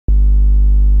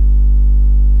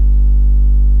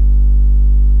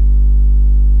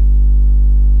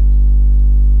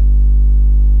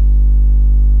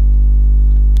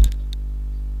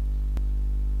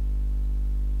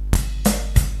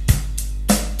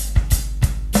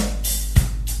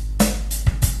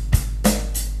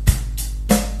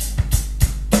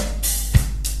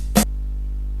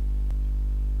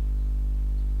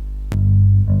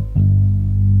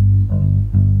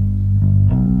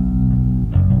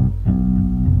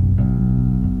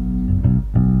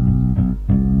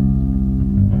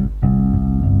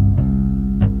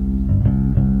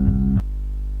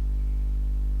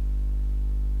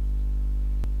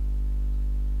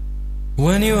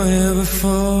When you were here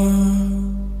before,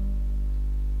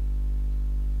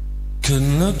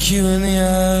 couldn't look you in the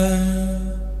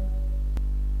eye.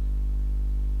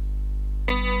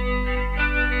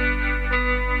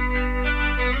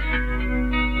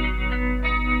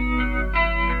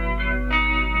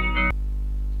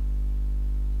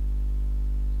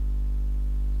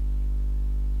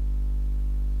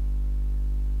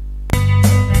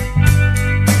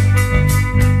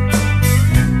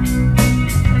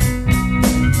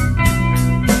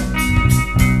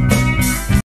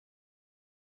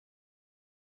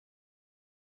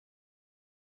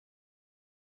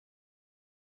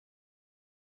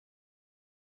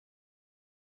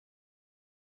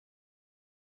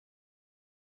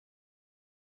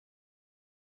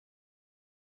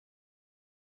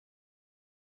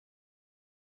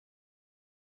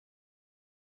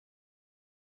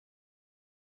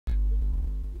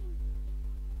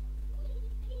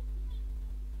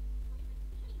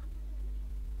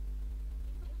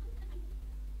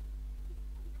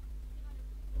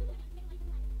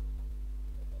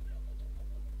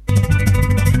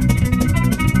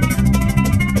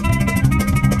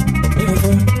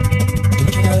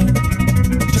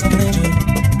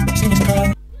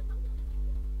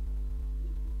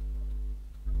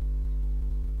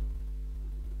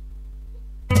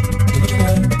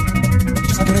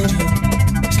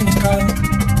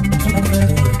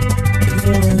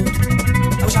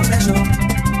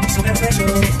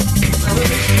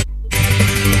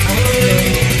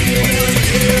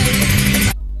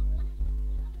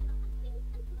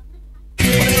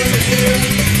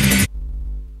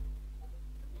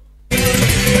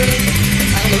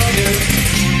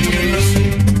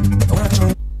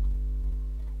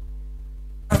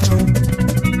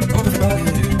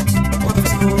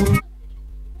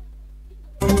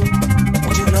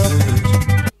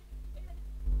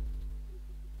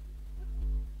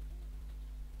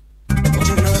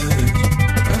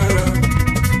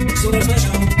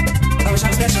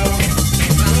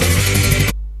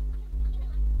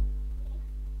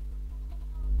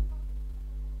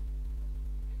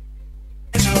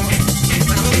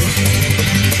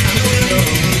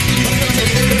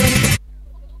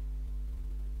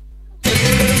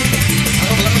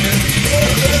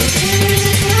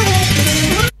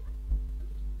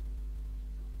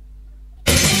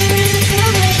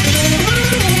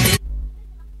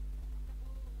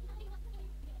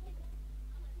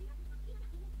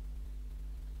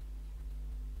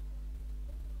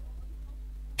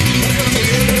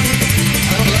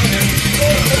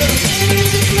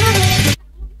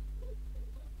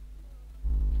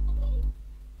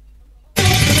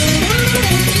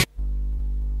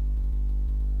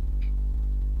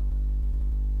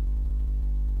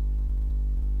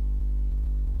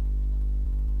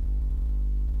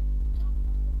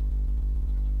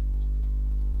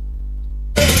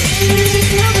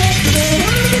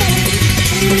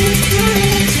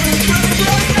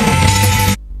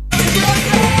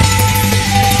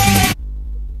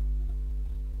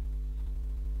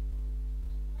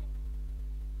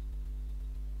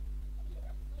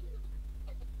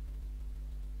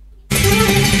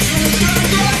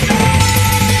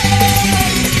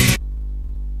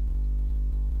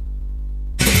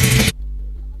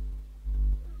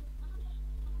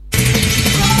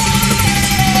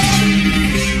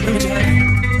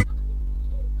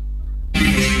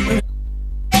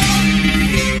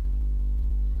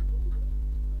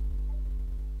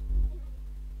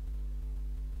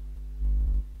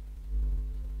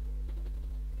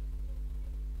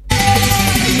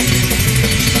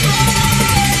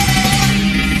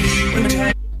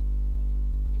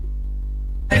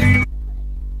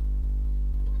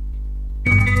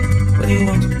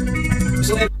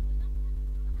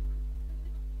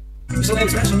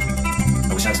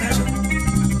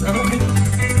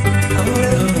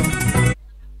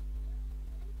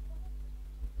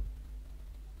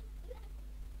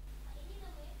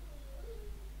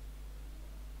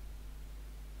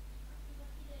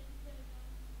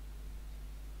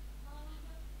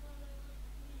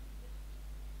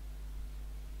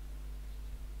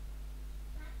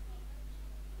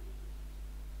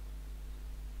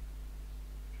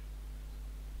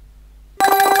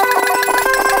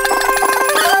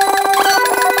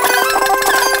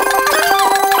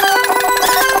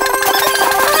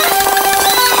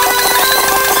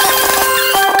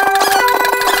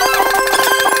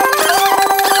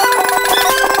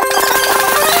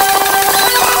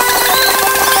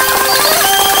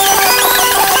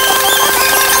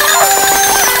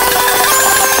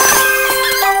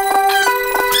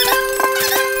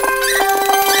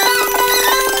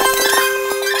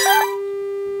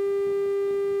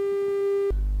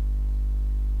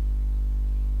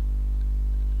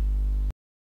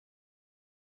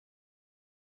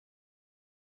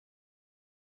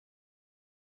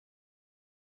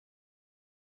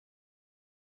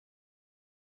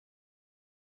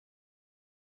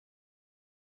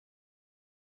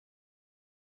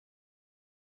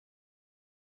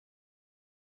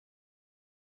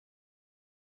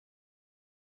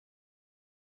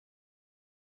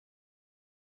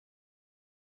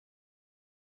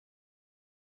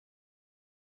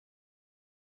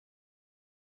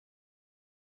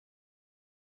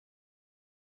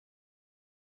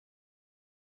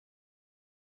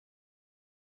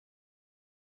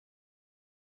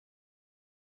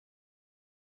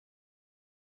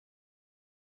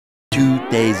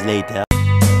 days later.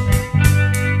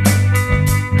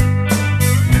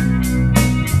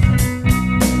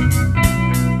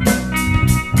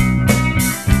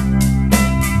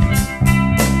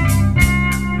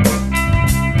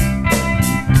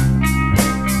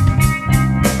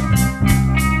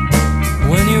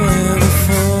 When you were here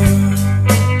before,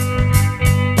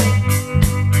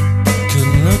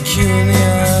 couldn't look you in the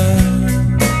eye.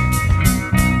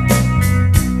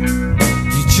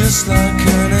 You're just like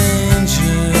an angel.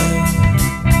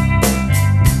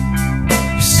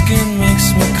 Your skin makes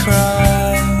me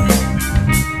cry.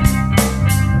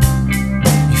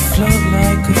 You float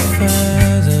like a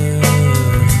feather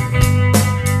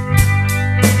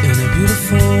in a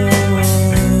beautiful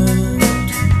world.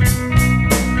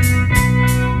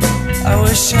 I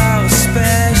wish I was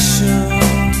special.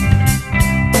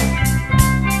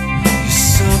 You're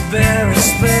so very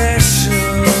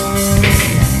special.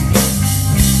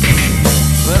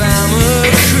 But I'm a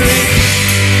creep.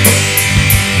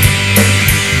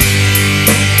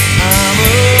 I'm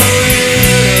a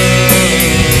weirdo.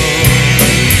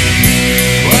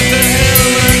 What the hell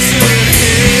am I doing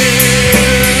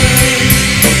here?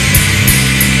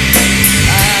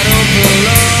 I don't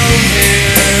belong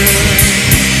here.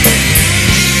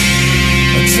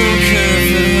 I don't care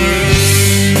if it hurts.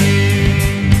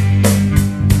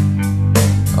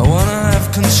 I wanna have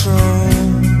control.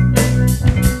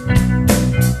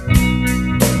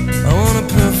 I want a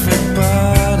perfect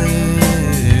body.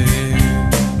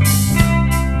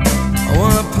 I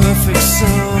want a perfect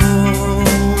soul.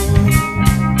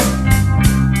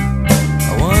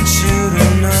 I want you to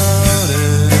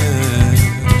notice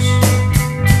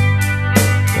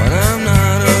when I'm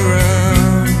not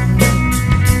around.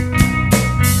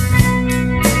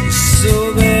 You're so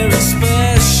very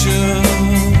special.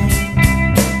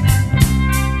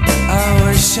 I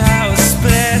wish I was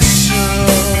special.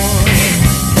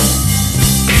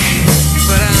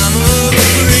 But I'm a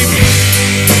creep.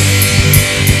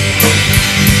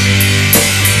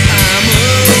 I'm a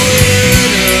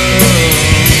weirdo.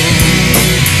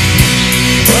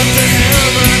 What the hell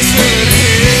am I doing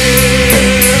here?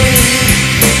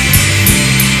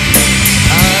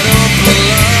 I don't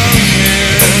belong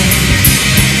here.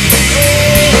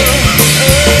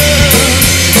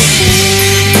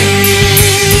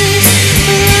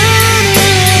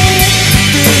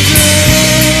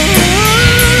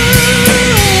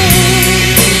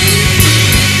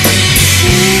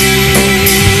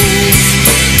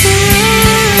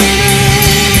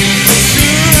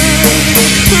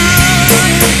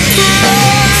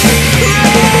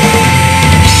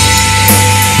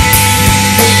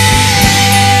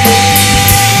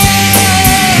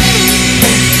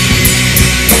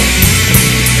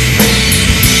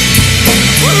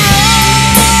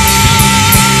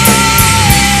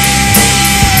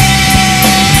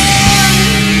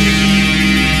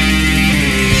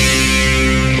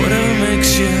 Whatever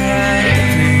makes you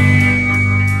happy,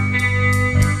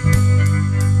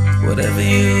 whatever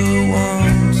you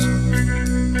want.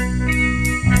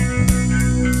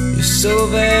 You're so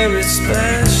very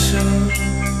special.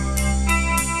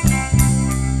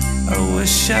 I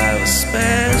wish I was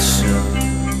special,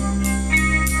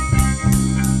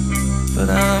 but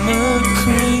I'm a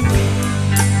creep.